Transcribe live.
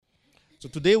So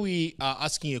today we are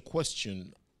asking a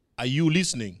question. Are you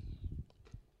listening?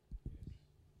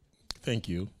 Thank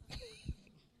you.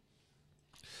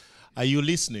 Are you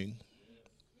listening?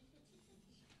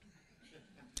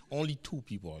 Only 2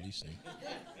 people are listening.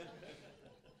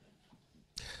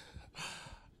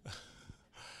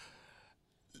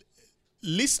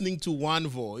 Listening to one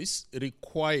voice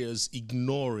requires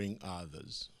ignoring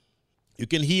others. You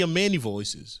can hear many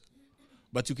voices,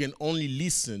 but you can only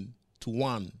listen to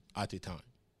one at a time.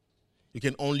 You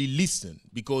can only listen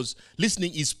because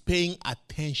listening is paying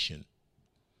attention.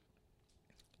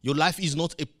 Your life is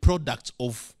not a product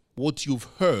of what you've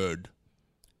heard,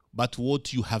 but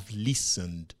what you have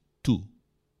listened to.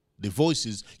 The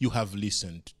voices you have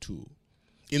listened to.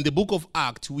 In the book of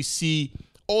Acts, we see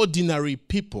ordinary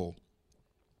people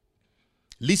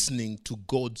listening to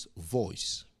God's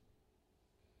voice.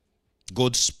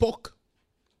 God spoke.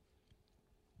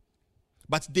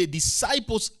 But the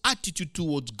disciples' attitude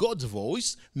towards God's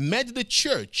voice made the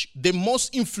church the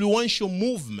most influential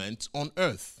movement on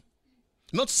earth.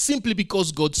 Not simply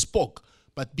because God spoke,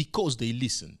 but because they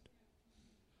listened.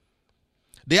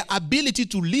 Their ability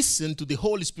to listen to the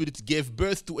Holy Spirit gave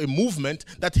birth to a movement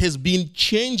that has been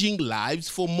changing lives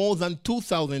for more than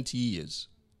 2,000 years.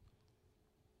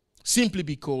 Simply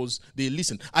because they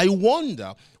listened. I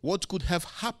wonder what could have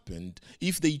happened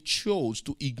if they chose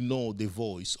to ignore the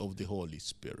voice of the Holy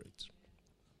Spirit.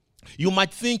 You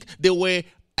might think they were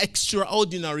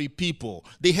extraordinary people.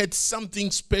 They had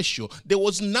something special. There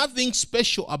was nothing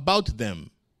special about them.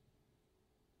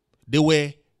 They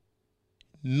were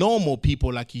normal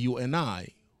people like you and I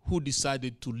who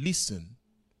decided to listen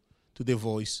to the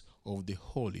voice of the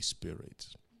Holy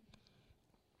Spirit.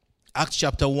 Acts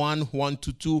chapter 1,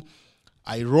 1-2,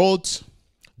 I wrote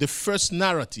the first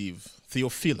narrative,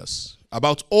 Theophilus,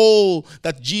 about all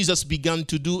that Jesus began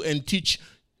to do and teach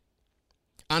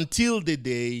until the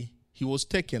day he was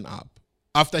taken up,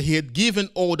 after he had given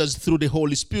orders through the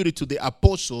Holy Spirit to the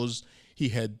apostles he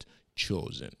had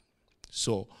chosen.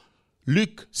 So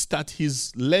Luke starts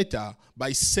his letter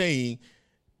by saying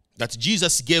that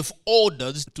Jesus gave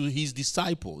orders to his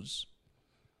disciples.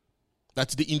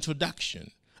 That's the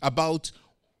introduction. About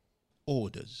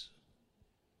orders.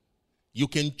 You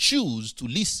can choose to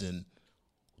listen,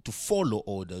 to follow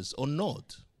orders or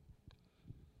not.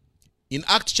 In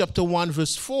Acts chapter 1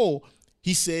 verse 4,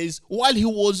 he says, while he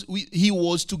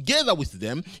was together with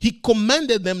them, he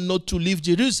commanded them not to leave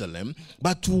Jerusalem,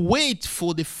 but to wait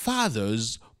for the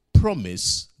Father's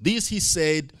promise. This, he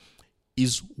said,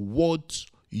 is what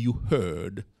you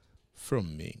heard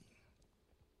from me.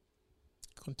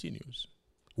 Continues.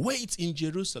 Wait in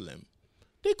Jerusalem.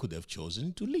 They could have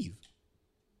chosen to leave.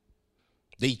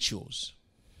 They chose.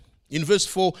 In verse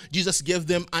 4, Jesus gave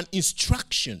them an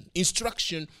instruction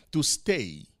to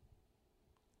stay.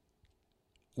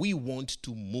 We want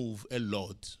to move a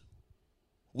lot.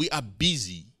 We are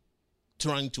busy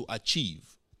trying to achieve.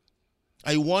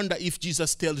 I wonder if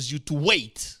Jesus tells you to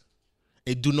wait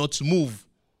and do not move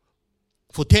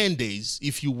for 10 days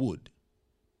if you would.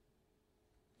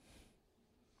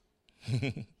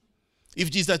 If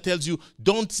Jesus tells you,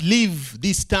 don't leave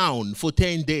this town for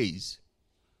 10 days,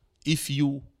 if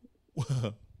you...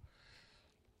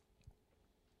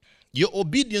 Your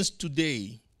obedience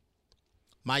today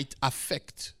might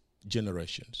affect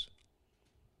generations.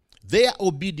 Their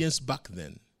obedience back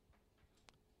then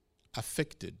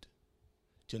affected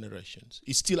generations.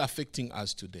 It's still affecting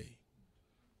us today.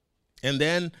 And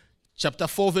then chapter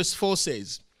 4 verse 4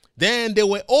 says, then they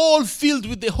were all filled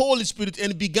with the Holy Spirit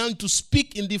and began to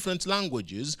speak in different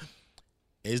languages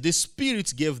as the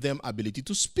Spirit gave them ability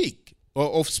to speak,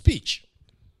 or of speech.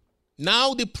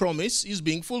 Now the promise is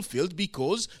being fulfilled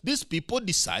because these people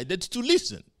decided to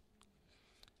listen.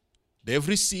 They've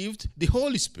received the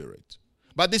Holy Spirit.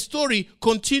 But the story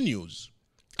continues.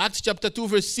 Acts chapter 2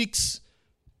 verse 6.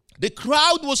 The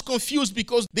crowd was confused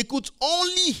because they could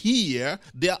only hear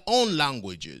their own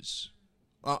languages.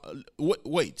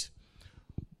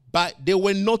 But they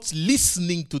were not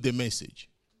listening to the message.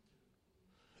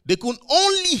 They could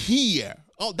only hear,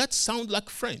 oh, that sounds like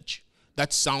French.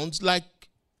 That sounds like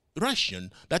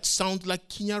Russian. That sounds like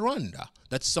Kinyarwanda.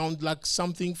 That sounds like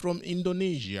something from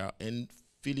Indonesia and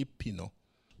Filipino.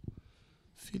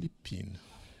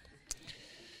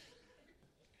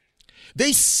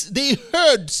 They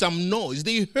heard some noise.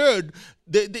 They heard,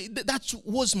 that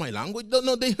was my language.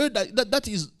 No, they heard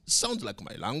that sounds like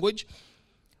my language.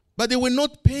 But they were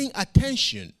not paying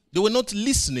attention. They were not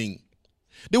listening.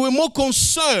 They were more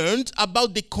concerned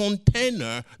about the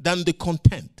container than the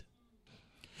content.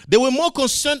 They were more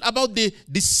concerned about the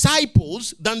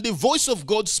disciples than the voice of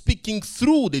God speaking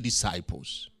through the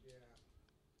disciples.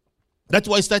 That's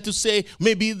why I start to say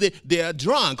maybe they are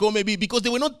drunk, or maybe because they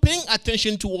were not paying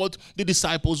attention to what the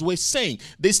disciples were saying.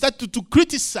 They started to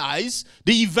criticize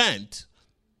the event.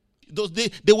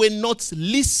 They were not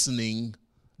listening.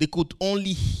 They could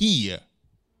only hear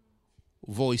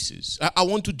voices. I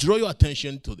want to draw your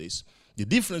attention to this. The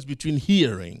difference between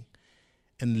hearing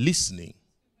and listening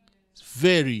is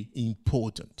very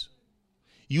important.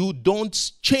 You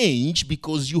don't change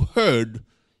because you heard.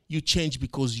 You change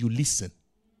because you listen.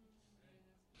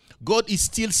 God is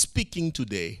still speaking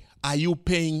today. Are you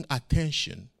paying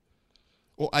attention?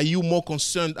 Or are you more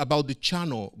concerned about the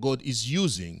channel God is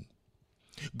using?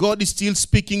 God is still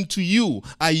speaking to you.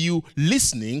 Are you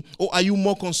listening? Or are you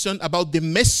more concerned about the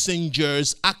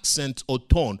messenger's accent or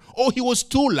tone? Or he was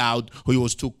too loud, or he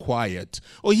was too quiet.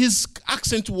 Or his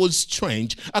accent was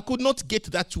strange. I could not get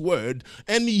that word.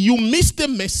 And you missed the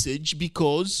message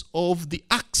because of the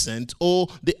accent or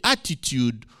the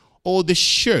attitude or the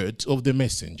shirt of the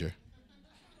messenger.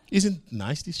 Isn't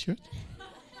nice, this shirt?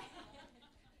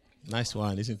 Nice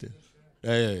one, isn't it?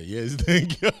 Yes,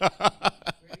 thank you.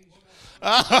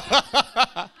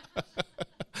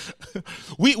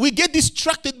 We get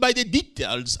distracted by the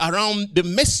details around the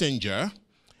messenger,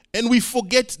 and we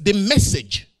forget the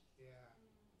message.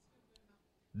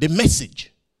 The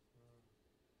message.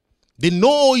 The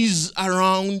noise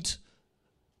around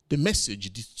the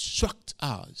message distracts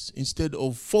us instead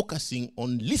of focusing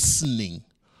on listening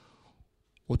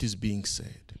what is being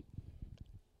said.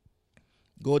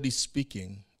 God is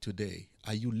speaking today.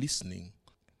 Are you listening?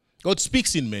 God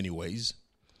speaks in many ways,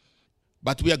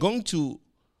 but we are going to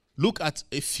look at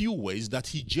a few ways that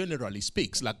he generally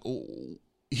speaks.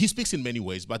 He speaks in many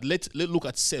ways, but let's look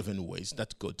at 7 ways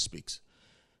that God speaks.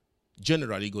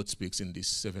 Generally, God speaks in these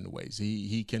 7 ways.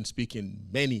 He can speak in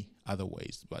many other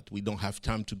ways, but we don't have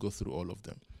time to go through all of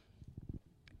them.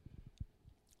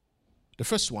 The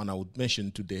first one I would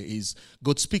mention today is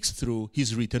God speaks through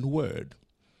his written word.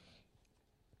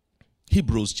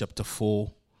 Hebrews chapter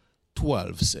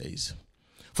 4:12 says,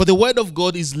 "For the word of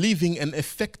God is living and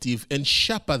effective and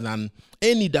sharper than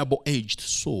any double-edged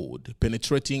sword,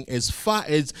 penetrating as far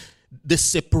as the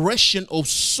separation of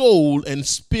soul and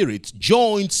spirit,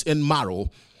 joints and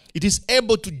marrow. It is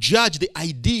able to judge the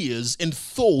ideas and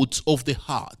thoughts of the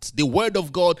heart." The word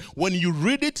of God, when you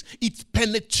read it, it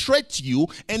penetrates you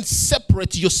and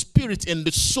separates your spirit and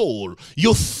the soul,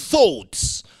 your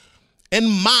thoughts and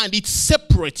mind. It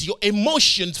separates your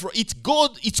emotions from it.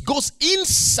 It goes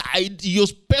inside your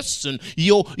person,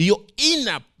 your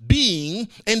inner being,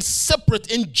 and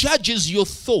separate and judges your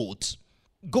thoughts.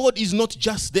 God is not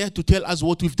just there to tell us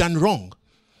what we've done wrong.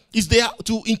 He's there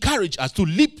to encourage us, to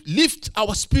lift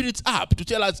our spirits up, to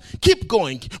tell us, keep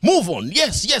going, move on.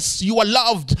 Yes, you are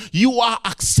loved, you are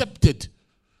accepted.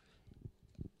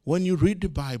 When you read the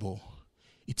Bible,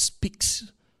 it speaks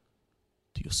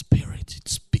to your spirit. It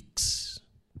speaks.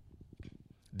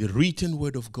 The written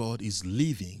word of God is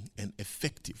living and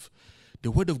effective.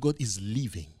 The word of God is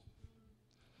living.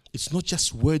 It's not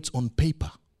just words on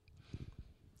paper.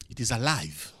 It is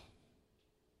alive.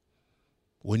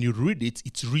 When you read it,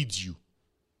 it reads you.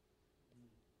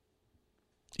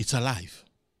 It's alive.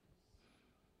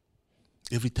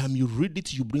 Every time you read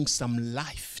it, you bring some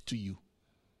life to you.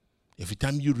 Every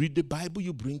time you read the Bible,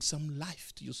 you bring some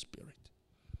life to your spirit.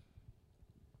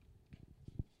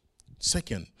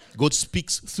 Second, God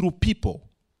speaks through people.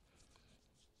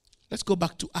 Let's go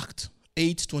back to Acts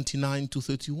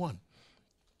 8:29-31.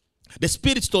 The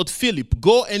Spirit told Philip,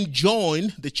 "Go and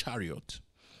join the chariot."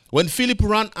 When Philip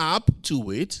ran up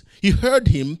to it, he heard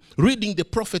him reading the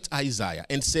prophet Isaiah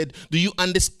and said, "Do you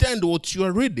understand what you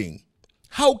are reading?"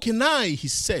 "How can I," he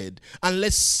said,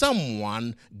 "unless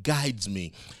someone guides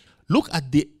me?" Look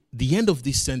at the end of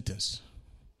this sentence.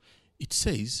 It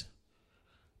says,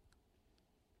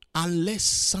 "Unless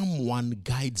someone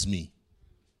guides me."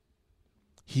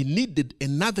 He needed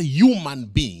another human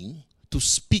being to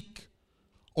speak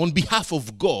on behalf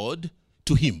of God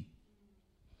to him.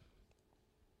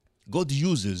 God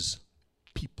uses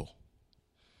people.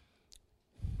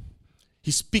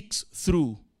 He speaks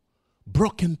through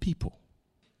broken people.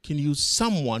 Can use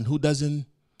someone who doesn't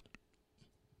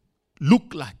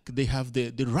look like they have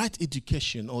the right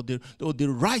education or the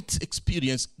right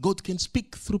experience. God can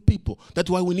speak through people. That's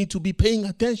why we need to be paying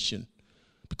attention,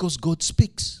 because God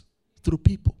speaks through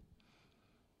people.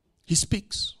 He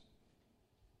speaks.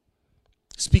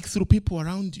 Speak through people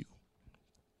around you.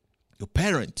 Your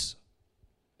parents,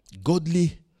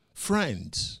 godly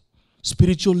friends,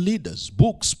 spiritual leaders,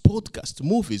 books, podcasts,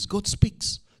 movies. God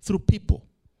speaks through people.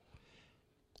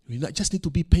 We just need to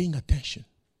be paying attention.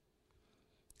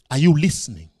 Are you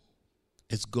listening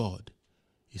as God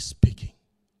is speaking?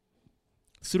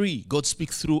 3, God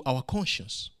speaks through our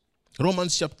conscience.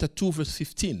 Romans chapter 2, verse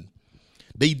 15.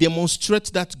 They demonstrate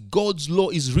that God's law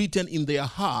is written in their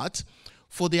heart,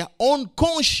 for their own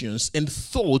conscience and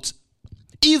thoughts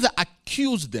either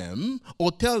accuse them or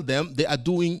tell them they are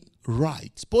doing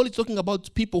right. Paul is talking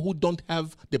about people who don't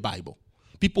have the Bible,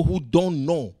 people who don't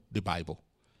know the Bible.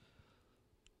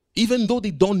 Even though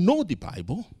they don't know the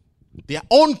Bible, their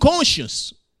own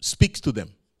conscience speaks to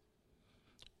them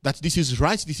that this is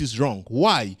right, this is wrong.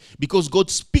 Why? Because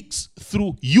God speaks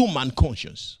through human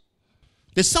conscience.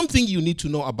 There's something you need to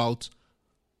know about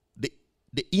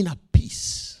the inner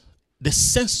peace, the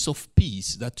sense of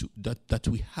peace that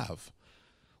we have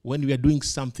when we are doing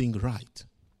something right.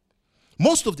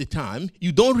 Most of the time,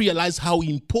 you don't realize how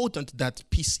important that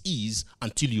peace is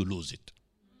until you lose it.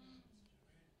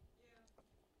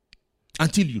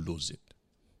 Until you lose it.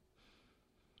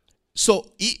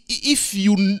 So, if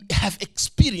you have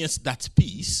experienced that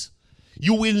peace,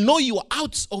 you will know you are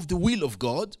out of the will of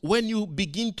God when you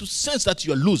begin to sense that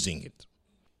you are losing it.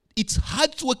 It's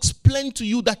hard to explain to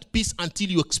you that peace until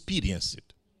you experience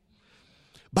it.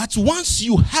 But once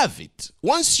you have it,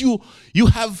 once you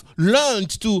have learned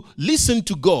to listen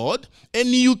to God and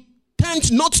you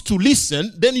tend not to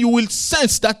listen, then you will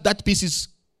sense that peace is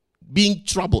being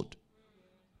troubled.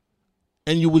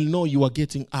 And you will know you are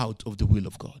getting out of the will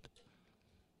of God.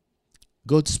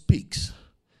 God speaks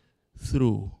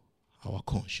through our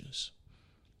conscience.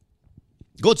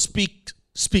 God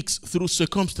speaks through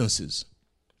circumstances.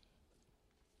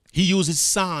 He uses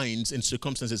signs and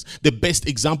circumstances. The best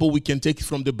example we can take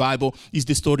from the Bible is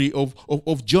the story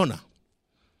of Jonah.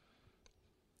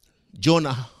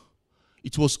 Jonah,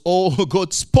 it was all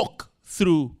God spoke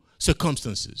through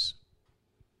circumstances.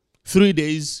 3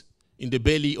 days in the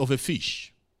belly of a fish.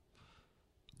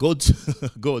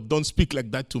 God, don't speak like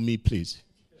that to me, please.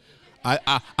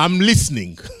 I'm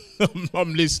listening.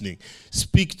 I'm listening.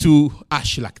 Speak to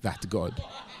Ash like that, God.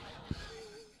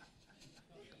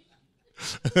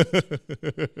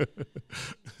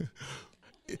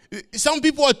 Some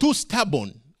people are too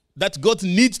stubborn that God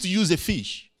needs to use a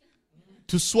fish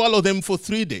to swallow them for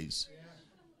 3 days.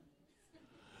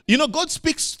 You know, God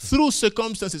speaks through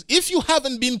circumstances. If you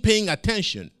haven't been paying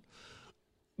attention,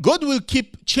 God will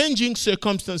keep changing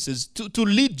circumstances to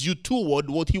lead you toward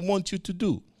what he wants you to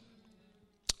do.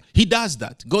 He does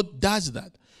that. God does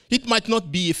that. It might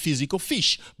not be a physical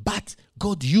fish, but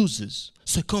God uses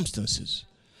circumstances.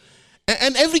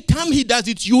 And every time he does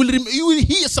it, you will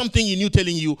hear something in you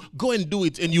telling you, go and do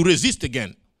it, and you resist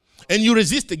again. And you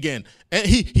resist again. And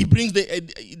he brings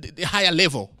the higher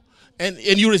level. And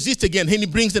you resist again, and he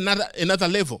brings another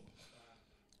level.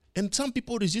 And some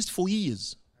people resist for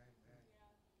years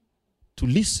to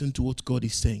listen to what God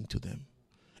is saying to them.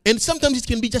 And sometimes it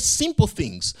can be just simple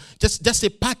things, just a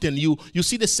pattern. You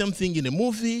see the same thing in a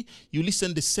movie, you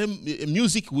listen the same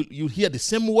music, you hear the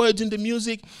same words in the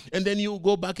music, and then you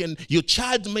go back and your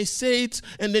child may say it,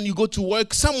 and then you go to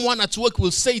work, someone at work will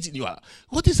say it, and you are,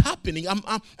 what is happening?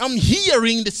 I'm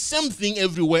hearing the same thing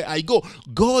everywhere I go.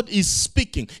 God is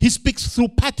speaking. He speaks through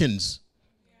patterns.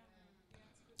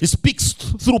 He speaks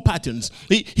through patterns.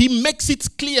 He makes it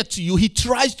clear to you. He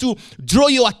tries to draw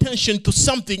your attention to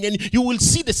something, and you will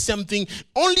see the same thing.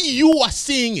 Only you are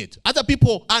seeing it. Other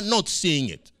people are not seeing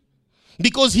it.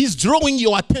 Because he's drawing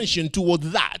your attention toward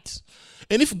that.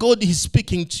 And if God is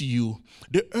speaking to you,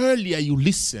 the earlier you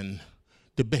listen,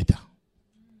 the better.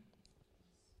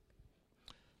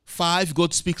 5,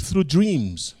 God speaks through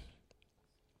dreams.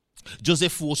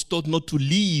 Joseph was told not to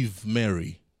leave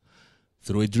Mary.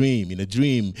 Through a dream. In a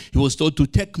dream, he was told to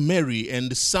take Mary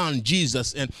and the son,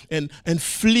 Jesus, and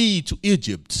flee to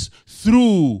Egypt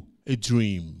through a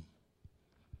dream.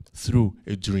 Through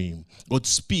a dream. God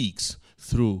speaks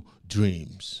through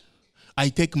dreams. I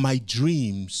take my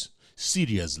dreams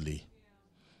seriously.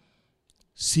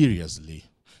 Seriously.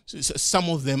 Some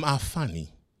of them are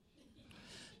funny.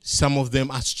 Some of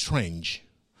them are strange.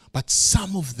 But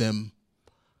some of them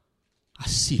are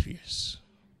serious.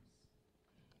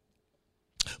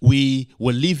 We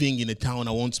were living in a town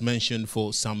I won't mention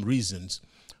for some reasons.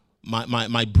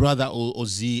 My brother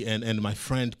Ozzy and my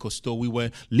friend Costo, we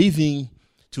were living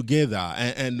together,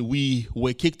 and we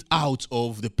were kicked out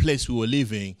of the place we were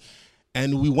living,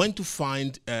 and we went to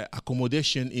find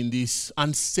accommodation in this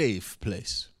unsafe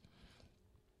place.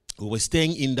 We were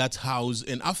staying in that house,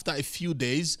 and after a few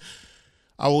days,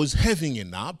 I was having a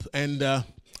nap, and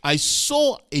I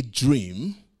saw a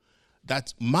dream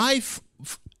that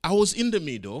I was in the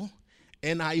middle,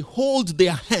 and I hold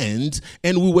their hand,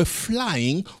 and we were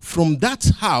flying from that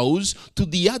house to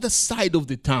the other side of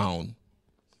the town.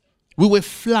 We were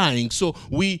flying. So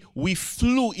we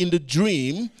flew in the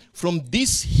dream from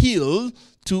this hill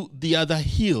to the other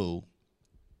hill.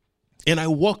 And I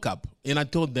woke up and I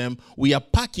told them, we are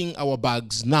packing our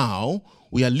bags now.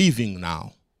 We are leaving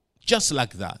now. Just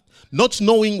like that. Not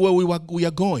knowing where we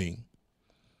are going.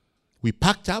 We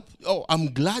packed up. Oh,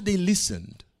 I'm glad they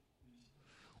listened.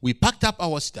 We packed up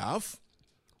our stuff.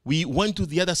 We went to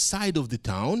the other side of the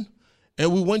town.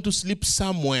 And we went to sleep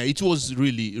somewhere. It was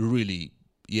really, really,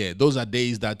 those are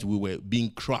days that we were being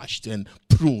crushed and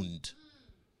pruned.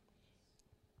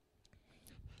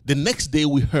 The next day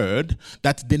we heard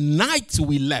that the night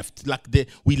we left,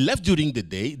 we left during the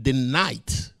day, the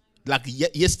night,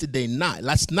 yesterday night,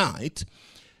 last night,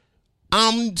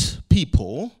 armed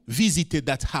people visited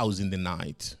that house in the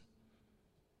night.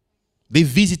 They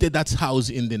visited that house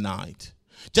in the night.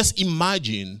 Just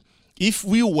imagine if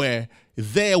we were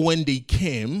there when they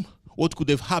came, what could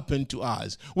have happened to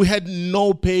us? We had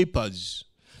no papers.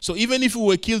 So even if we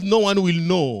were killed, no one will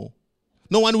know.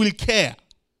 No one will care.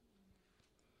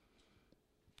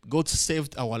 God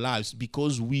saved our lives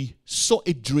because we saw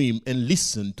a dream and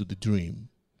listened to the dream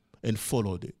and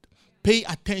followed it. Pay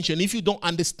attention. If you don't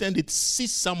understand it, see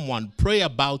someone, pray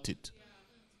about it.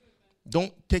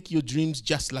 Don't take your dreams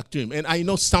just like dreams. And I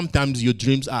know sometimes your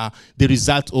dreams are the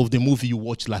result of the movie you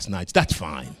watched last night. That's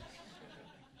fine.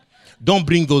 Don't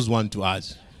bring those one to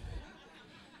us.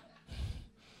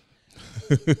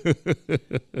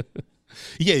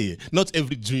 Yeah. Not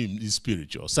every dream is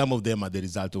spiritual. Some of them are the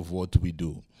result of what we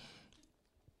do.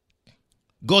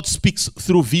 God speaks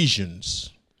through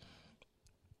visions.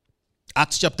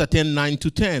 Acts chapter 10, 9 to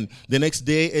 10. The next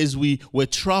day, as we were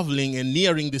traveling and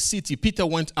nearing the city, Peter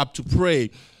went up to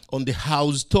pray on the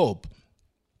housetop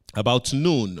about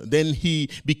noon. Then he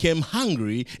became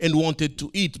hungry and wanted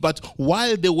to eat. But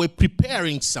while they were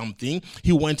preparing something,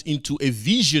 he went into a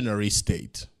visionary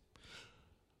state.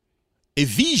 A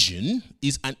vision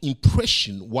is an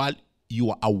impression while you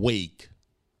are awake,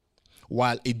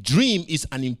 while a dream is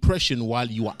an impression while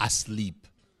you are asleep.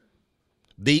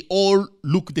 They all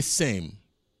look the same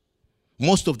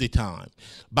most of the time.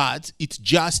 But it's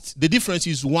just, the difference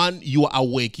is one, you are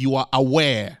awake, you are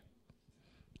aware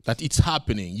that it's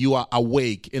happening, you are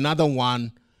awake. Another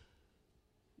one,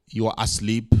 you are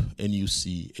asleep and you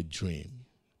see a dream.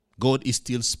 God is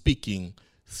still speaking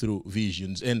through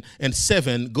visions. And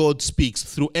 7, God speaks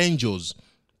through angels.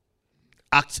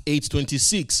 Acts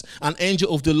 8:26, an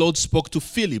angel of the Lord spoke to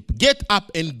Philip, get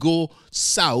up and go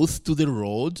south to the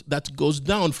road that goes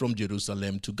down from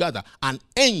Jerusalem to Gaza. An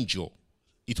angel.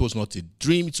 It was not a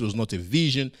dream, it was not a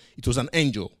vision, it was an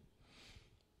angel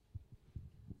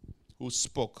who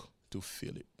spoke to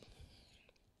Philip.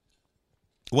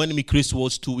 When Mikris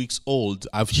was 2 weeks old,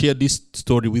 I've shared this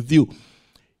story with you.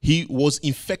 He was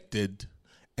infected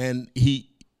and he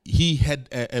had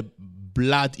a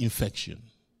blood infection.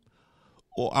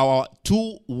 Our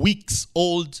 2 weeks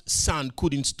old son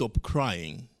couldn't stop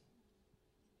crying.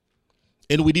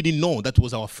 And we didn't know that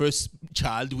was our first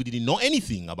child. We didn't know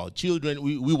anything about children.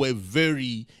 We were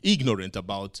very ignorant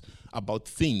about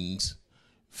things.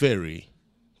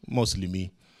 Mostly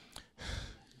me.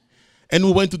 And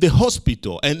we went to the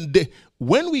hospital. And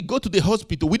when we got to the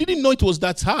hospital, we didn't know it was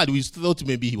that hard. We thought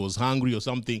maybe he was hungry or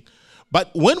something. But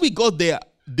when we got there,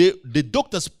 the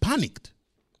doctors panicked.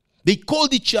 They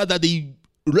called each other. They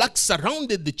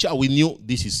surrounded the child. We knew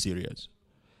this is serious.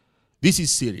 This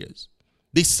is serious.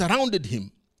 They surrounded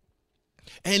him.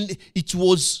 And it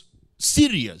was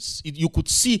serious. You could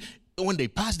see when they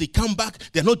pass, they come back.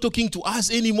 They're not talking to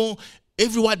us anymore.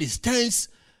 Everyone is tense.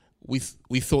 We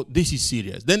thought this is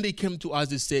serious. Then they came to us.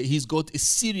 They say he's got a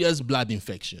serious blood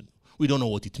infection. We don't know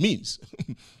what it means.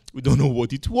 We don't know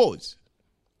what it was.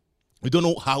 We don't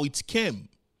know how it came.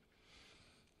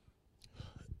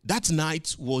 That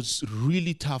night was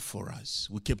really tough for us.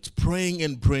 We kept praying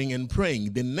and praying and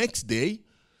praying. The next day,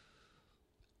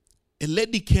 a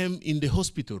lady came in the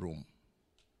hospital room.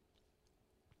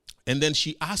 And then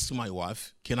she asked my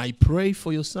wife, can I pray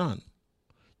for your son?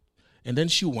 And then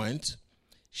she went,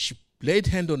 she laid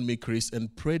hand on Mikris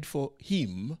and prayed for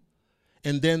him.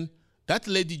 And then that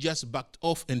lady just backed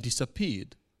off and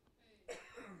disappeared.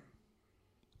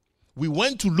 We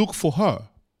went to look for her.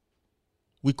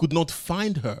 We could not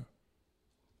find her.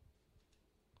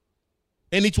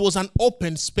 And it was an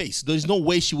open space. There is no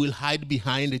way she will hide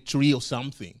behind a tree or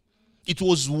something. It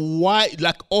was wide,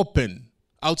 like open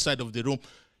outside of the room.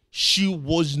 She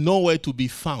was nowhere to be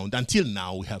found. Until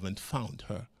now, we haven't found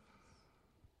her.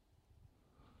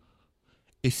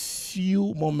 A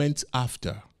few moments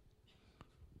after,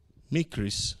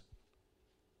 Mikris'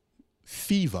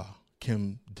 fever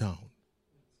came down.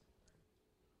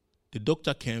 The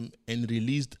doctor came and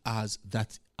released us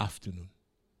that afternoon.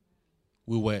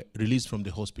 We were released from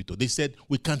the hospital. They said,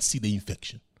 we can't see the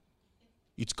infection.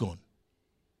 It's gone.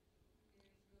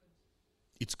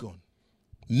 It's gone.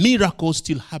 Miracles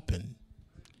still happen.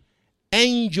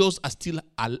 Angels are still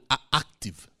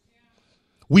active.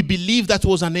 We believe that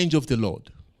was an angel of the Lord.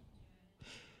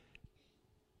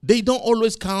 They don't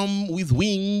always come with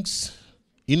wings,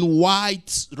 in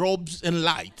white robes and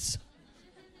lights.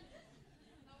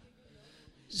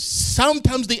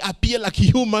 Sometimes they appear like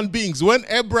human beings. When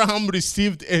Abraham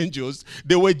received angels,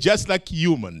 they were just like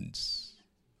humans.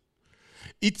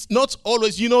 It's not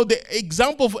always, the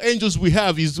example of angels we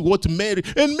have is what Mary.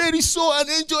 And Mary saw an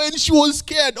angel and she was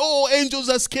scared. Oh, angels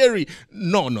are scary.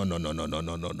 No.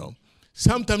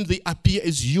 Sometimes they appear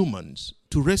as humans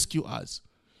to rescue us.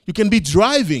 You can be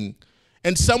driving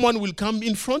and someone will come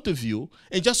in front of you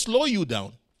and just slow you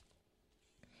down.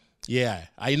 Yeah,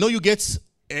 I know you get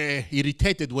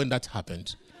irritated when that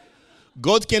happens.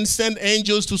 God can send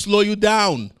angels to slow you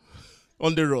down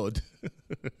on the road.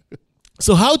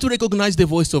 So how to recognize the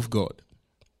voice of God?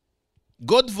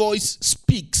 God's voice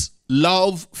speaks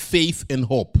love, faith, and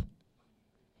hope.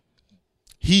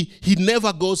 He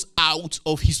never goes out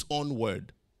of his own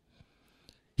word.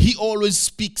 He always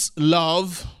speaks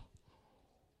love,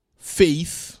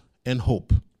 faith, and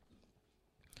hope.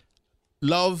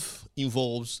 Love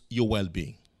involves your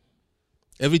well-being.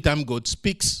 Every time God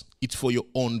speaks, it's for your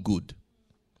own good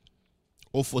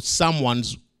or for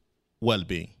someone's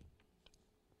well-being.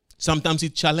 Sometimes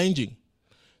it's challenging.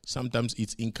 Sometimes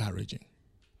it's encouraging.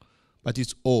 But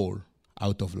it's all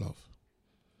out of love.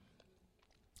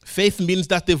 Faith means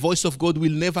that the voice of God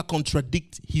will never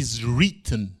contradict his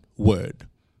written word.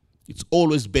 It's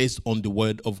always based on the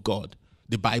word of God,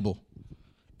 the Bible.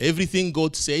 Everything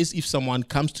God says, if someone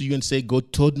comes to you and says,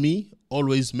 God told me,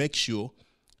 always make sure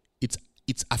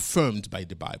it's affirmed by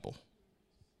the Bible.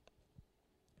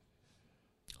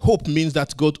 Hope means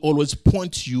that God always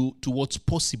points you to what's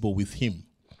possible with him.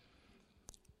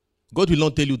 God will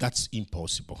not tell you that's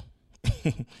impossible.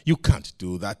 You can't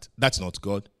do that. That's not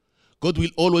God. God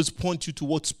will always point you to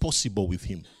what's possible with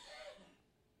him.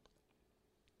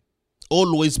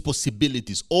 Always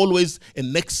possibilities. Always a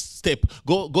next step.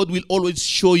 God will always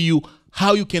show you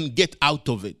how you can get out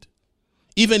of it.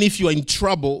 Even if you are in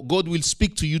trouble, God will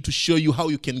speak to you to show you how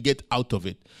you can get out of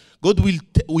it. God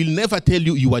will never tell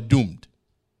you you are doomed.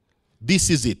 This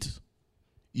is it.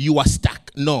 You are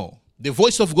stuck. No. The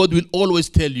voice of God will always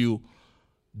tell you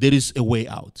there is a way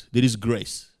out. There is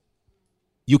grace.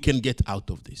 You can get out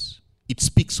of this. It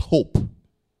speaks hope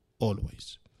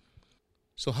always.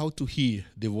 So how to hear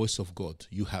the voice of God?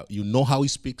 You know how he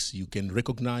speaks. You can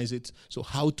recognize it. So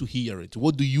how to hear it?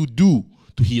 What do you do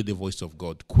to hear the voice of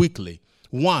God? Quickly.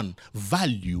 1,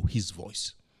 value his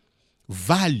voice.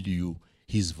 Value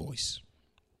his voice.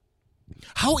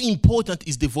 How important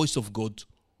is the voice of God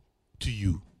to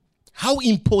you? How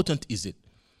important is it?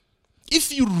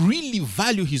 If you really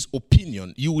value his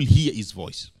opinion, you will hear his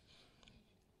voice.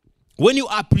 When you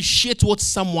appreciate what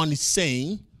someone is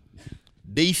saying,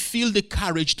 they feel the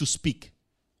courage to speak,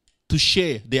 to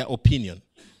share their opinion.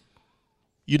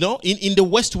 In the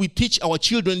West, we teach our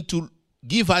children to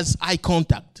give us eye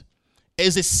contact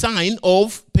as a sign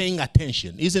of paying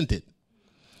attention, isn't it?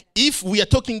 If we are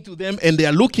talking to them and they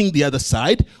are looking the other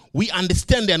side, we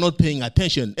understand they are not paying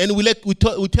attention. And we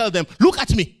tell them, look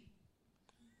at me.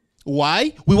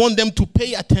 Why? We want them to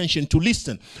pay attention, to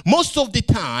listen. Most of the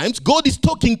times, God is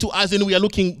talking to us and we are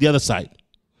looking the other side.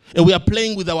 And we are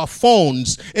playing with our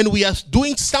phones and we are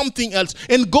doing something else.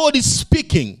 And God is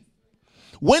speaking.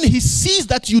 When he sees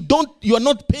that you are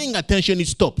not paying attention, he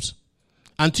stops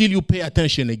until you pay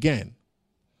attention again.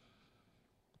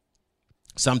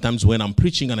 Sometimes when I'm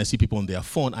preaching and I see people on their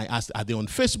phone, I ask, are they on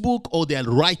Facebook or they are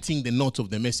writing the notes of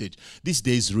the message? These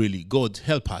days, really, God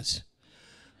help us.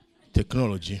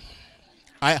 Technology.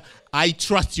 I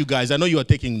trust you guys. I know you are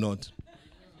taking notes.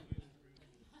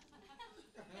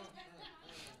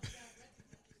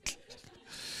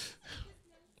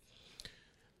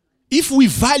 If we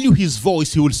value his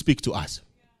voice, he will speak to us.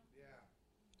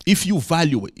 If you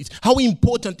value it. How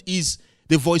important is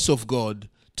the voice of God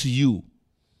to you?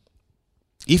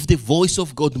 If the voice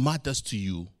of God matters to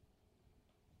you,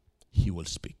 he will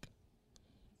speak.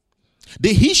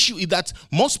 The issue is that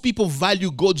most people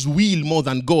value God's will more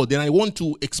than God. And I want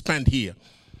to expand here.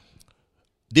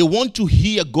 They want to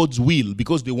hear God's will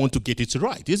because they want to get it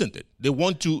right, isn't it? They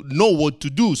want to know what to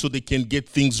do so they can get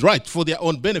things right for their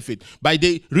own benefit. But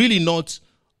they're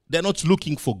not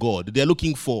looking for God. They're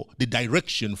looking for the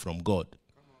direction from God.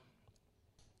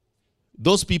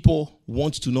 Those people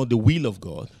want to know the will of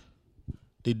God.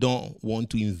 they don't want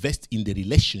to invest in the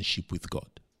relationship with God.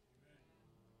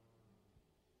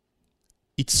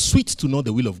 It's sweet to know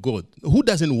the will of God. Who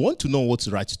doesn't want to know what's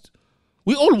right?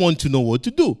 We all want to know what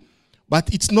to do.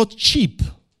 But it's not cheap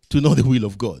to know the will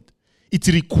of God. It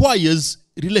requires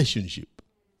relationship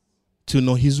to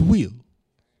know his will.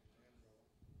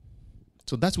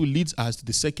 So that will lead us to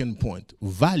the second point.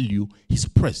 Value his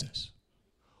presence.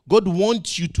 God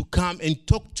wants you to come and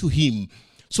talk to him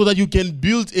so that you can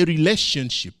build a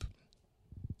relationship.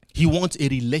 He wants a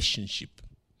relationship.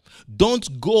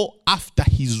 Don't go after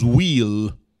his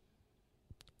will.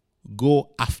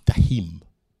 Go after him.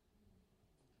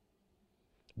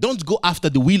 Don't go after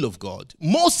the will of God.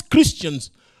 Most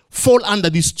Christians fall under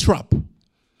this trap.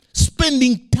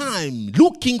 Spending time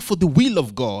looking for the will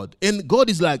of God. And God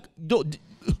is like, don't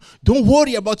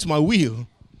worry about my will.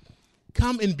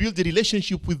 Come and build a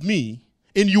relationship with me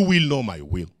and you will know my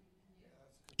will.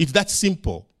 It's that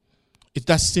simple. It's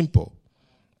that simple.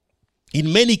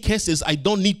 In many cases, I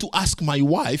don't need to ask my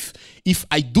wife if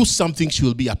I do something, she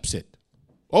will be upset.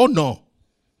 Oh, no.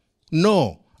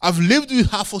 No. I've lived with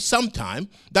her for some time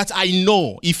that I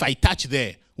know if I touch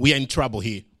there, we are in trouble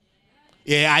here.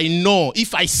 Yeah, I know.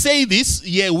 If I say this,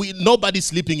 nobody's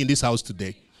sleeping in this house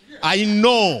today. I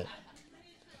know.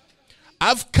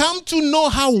 I've come to know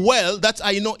how well that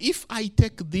I know if I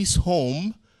take this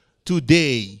home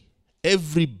today,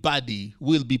 everybody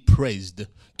will be praised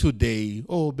today.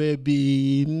 Oh,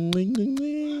 baby.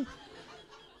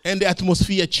 And the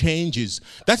atmosphere changes.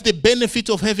 That's the benefit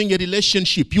of having a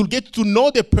relationship. You'll get to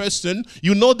know the person.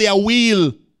 You know their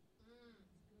will.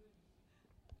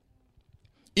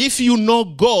 If you know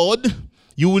God,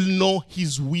 you will know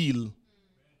his will.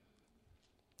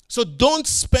 So don't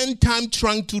spend time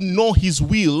trying to know his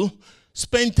will.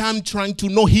 Spend time trying to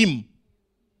know him.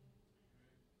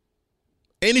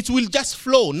 And it will just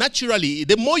flow naturally.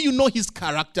 The more you know his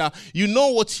character, you know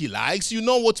what he likes, you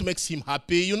know what makes him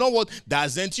happy, you know what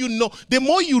doesn't, you know. The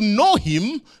more you know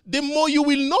him, the more you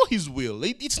will know his will.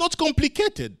 It's not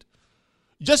complicated.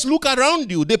 Just look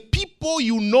around you. The people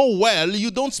you know well,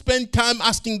 you don't spend time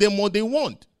asking them what they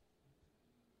want.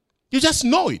 You just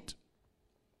know it.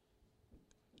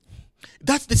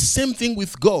 That's the same thing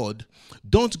with God.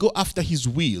 Don't go after his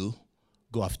will,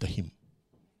 go after him.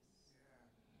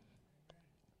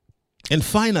 And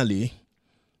finally,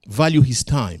 value his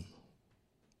time.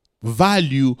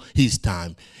 Value his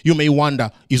time. You may wonder,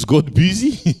 is God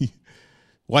busy?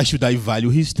 Why should I value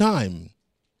his time?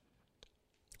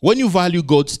 When you value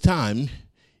God's time,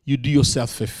 you do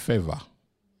yourself a favor.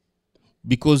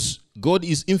 Because God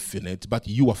is infinite, but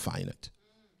you are finite.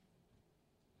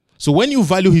 So when you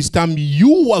value his time,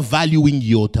 you are valuing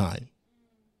your time.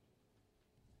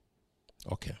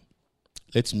 Okay.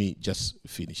 Let me just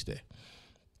finish there.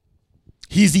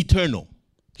 He's eternal.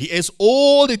 He has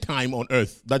all the time on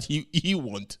earth that he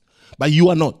wants, but you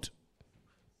are not.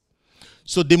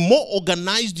 So the more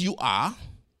organized you are,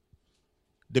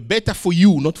 the better for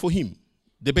you, not for him.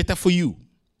 The better for you.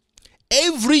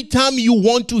 Every time you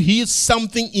want to hear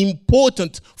something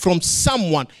important from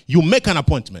someone, you make an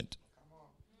appointment.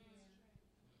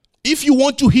 If you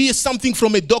want to hear something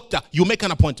from a doctor, you make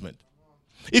an appointment.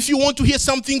 If you want to hear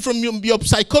something from your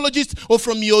psychologist or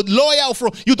from your lawyer,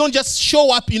 you don't just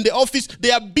show up in the office.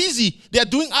 They are busy. They are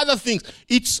doing other things.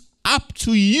 It's up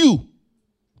to you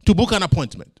to book an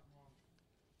appointment.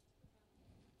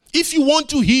 If you want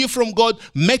to hear from God,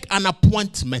 make an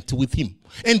appointment with him.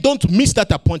 And don't miss that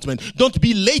appointment. Don't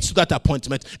be late to that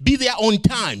appointment. Be there on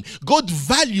time. God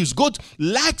values, God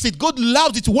likes it, God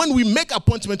loves it when we make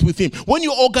appointment with him. When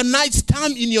you organize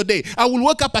time in your day. I will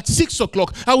wake up at 6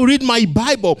 o'clock. I will read my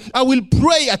Bible. I will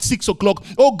pray at 6 o'clock.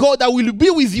 Oh God, I will be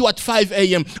with you at 5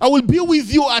 a.m. I will be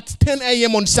with you at 10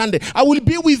 a.m. on Sunday. I will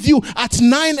be with you at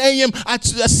 9 a.m. at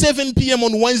 7 p.m.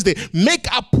 on Wednesday. Make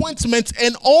appointments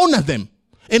and honor them.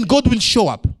 And God will show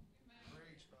up.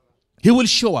 He will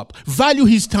show up. Value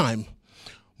his time.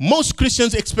 Most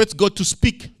Christians expect God to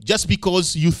speak just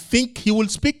because you think he will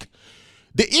speak.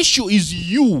 The issue is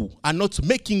you are not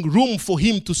making room for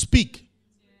him to speak.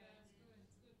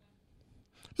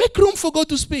 Make room for God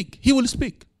to speak. He will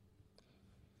speak.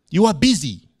 You are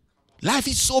busy. Life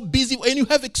is so busy and you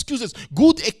have excuses.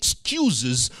 Good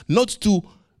excuses not to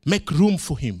make room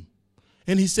for him.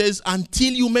 And he says,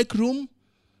 until you make room,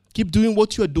 keep doing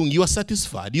what you are doing. You are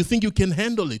satisfied. You think you can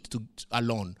handle it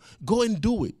alone. Go and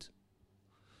do it.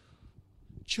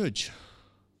 Church,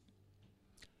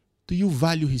 do you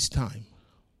value his time?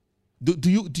 Do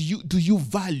you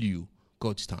value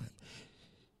God's time?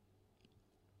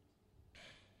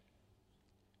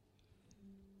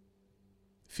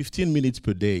 "15 minutes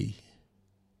per day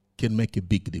can make a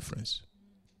big difference.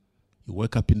 You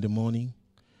wake up in the morning,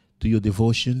 do your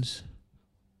devotions,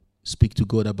 speak to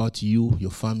God about you,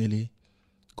 your family,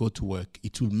 go to work.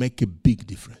 It will make a big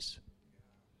difference.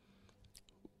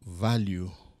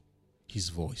 Value his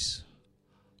voice,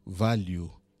 value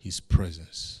his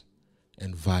presence,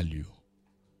 and value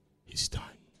his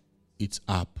time. It's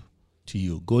up to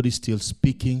you. God is still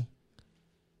speaking.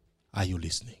 Are you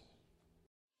listening?